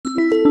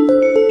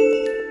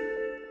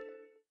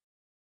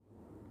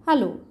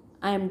Hello,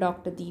 I am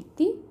Dr.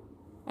 Deepthi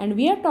and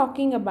we are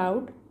talking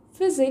about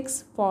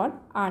physics for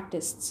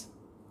artists.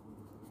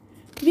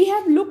 We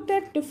have looked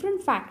at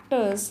different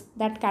factors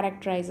that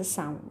characterize a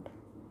sound.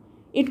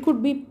 It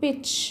could be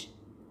pitch,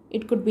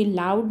 it could be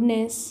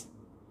loudness.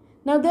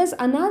 Now there's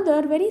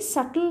another very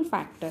subtle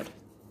factor,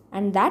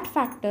 and that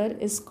factor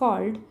is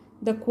called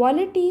the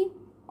quality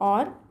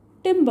or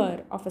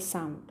timbre of a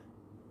sound.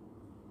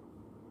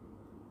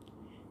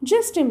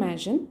 Just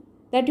imagine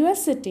that you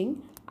are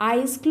sitting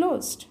eyes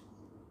closed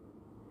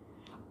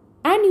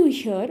and you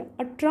hear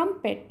a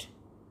trumpet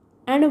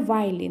and a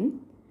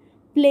violin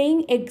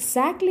playing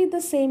exactly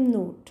the same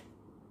note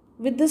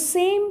with the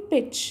same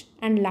pitch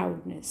and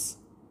loudness.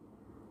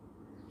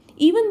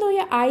 Even though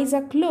your eyes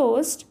are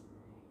closed,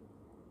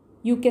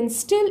 you can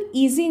still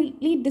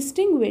easily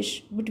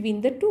distinguish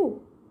between the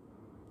two.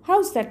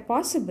 How's that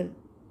possible?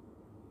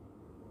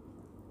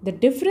 The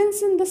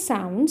difference in the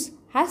sounds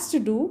has to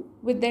do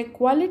with their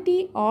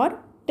quality or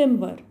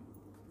timbre.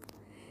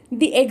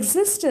 The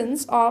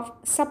existence of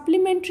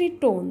supplementary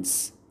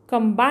tones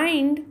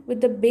combined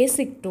with the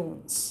basic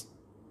tones.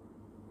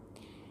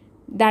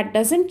 That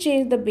doesn't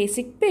change the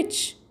basic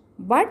pitch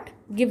but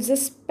gives a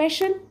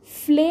special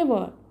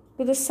flavor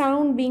to the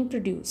sound being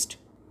produced.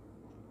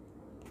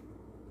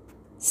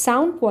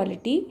 Sound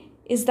quality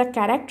is the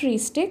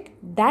characteristic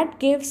that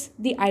gives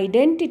the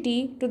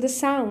identity to the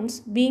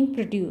sounds being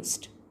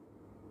produced.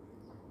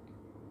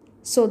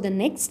 So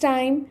next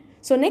time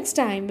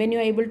when you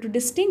are able to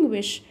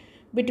distinguish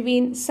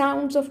between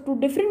sounds of two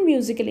different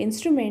musical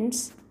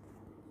instruments,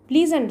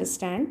 please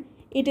understand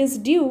it is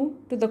due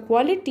to the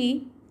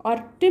quality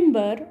or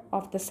timbre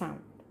of the sound.